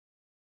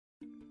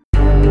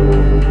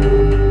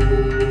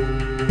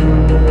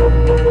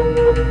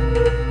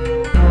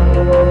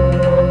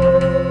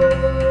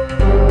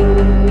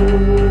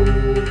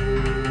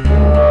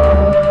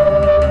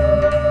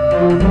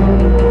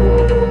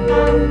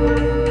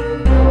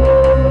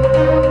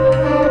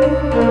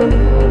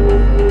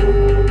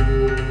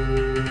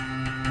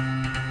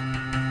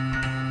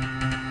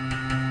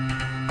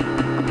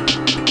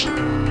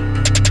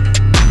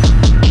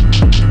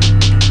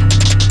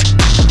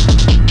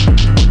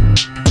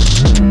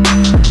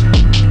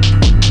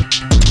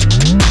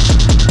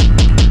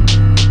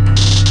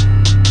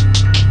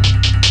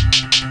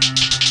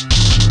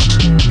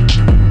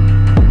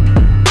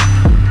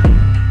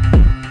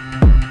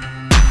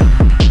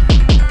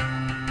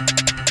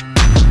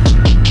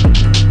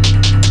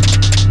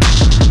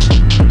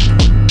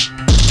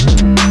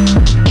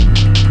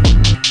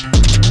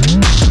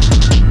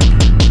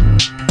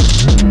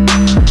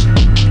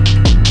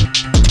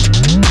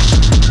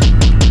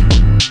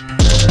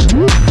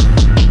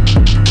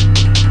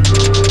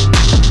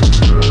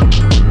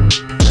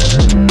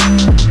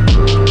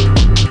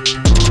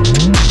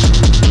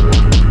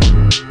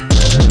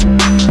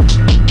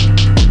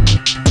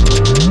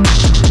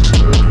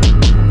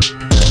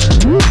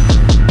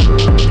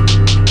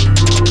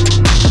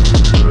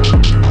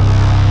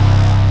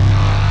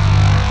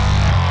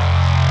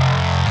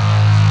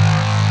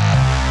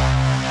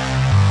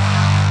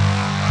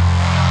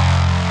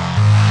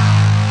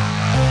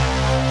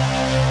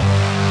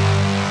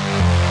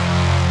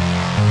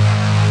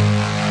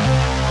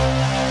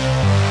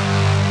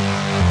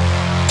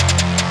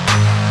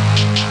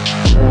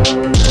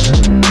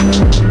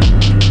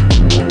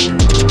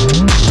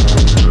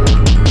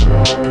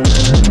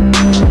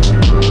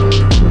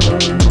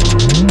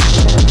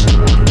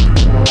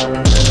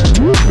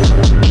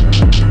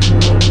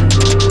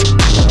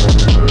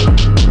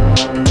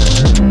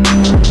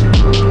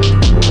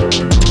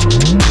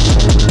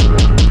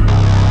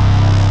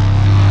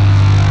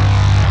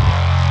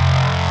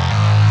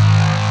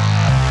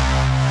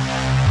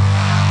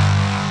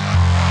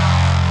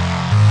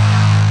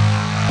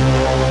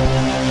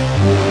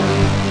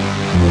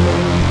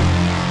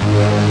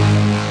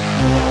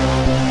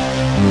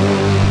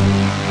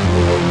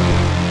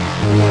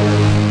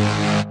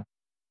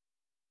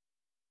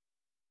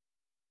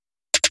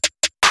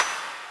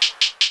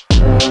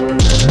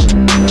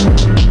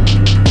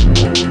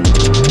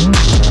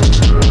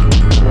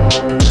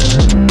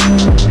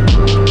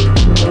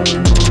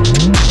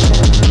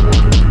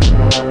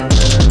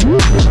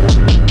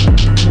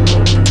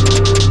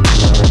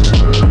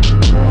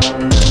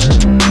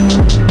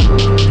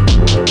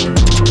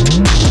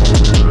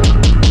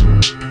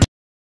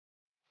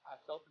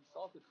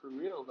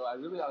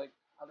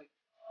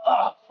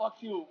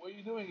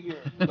doing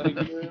here? Like,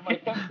 you're in my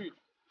country.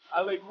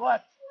 I'm like,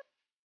 what?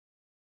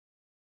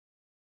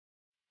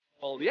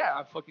 Well, yeah,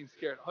 I'm fucking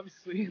scared.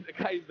 Obviously, the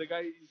guy,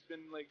 he's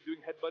been like doing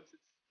headbutts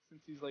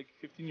since he's like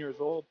 15 years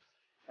old.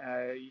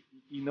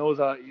 He knows,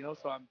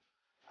 so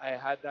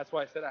that's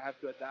why I said I have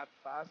to adapt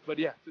fast. But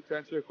yeah, to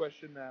answer your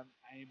question,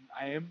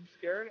 I am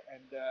scared,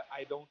 and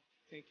I don't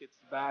think it's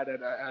bad.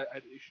 And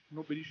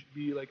nobody should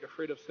be like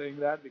afraid of saying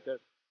that because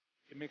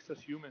it makes us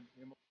human.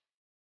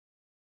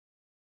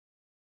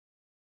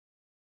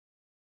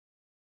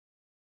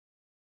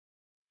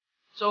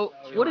 So,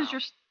 what is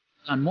your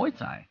stance on Muay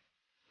Thai,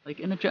 like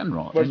in a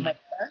general? Where's my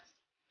pants?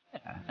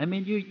 Yeah, I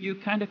mean, you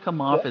kind of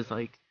come off Yeah. as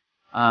like,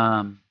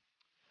 um,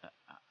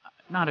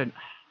 not an,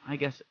 I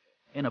guess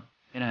in a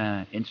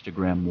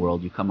Instagram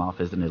world, you come off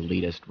as an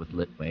elitist with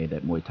Litway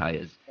that Muay Thai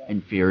is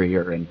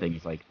inferior and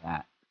things like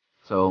that.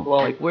 So,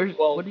 Well, like, what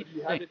well, do you would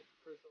you have think? it?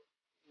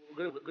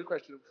 First of, good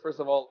question. First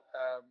of all,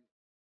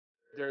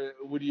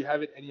 would you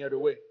have it any other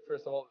way?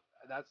 First of all,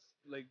 that's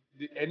like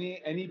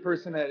any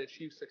person that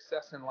achieves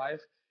success in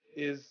life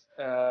is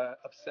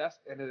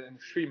obsessed and an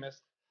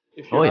extremist.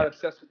 If you're Oh not yeah,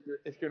 obsessed with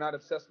if you're not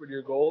obsessed with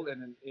your goal,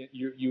 and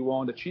you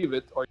won't achieve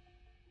it, or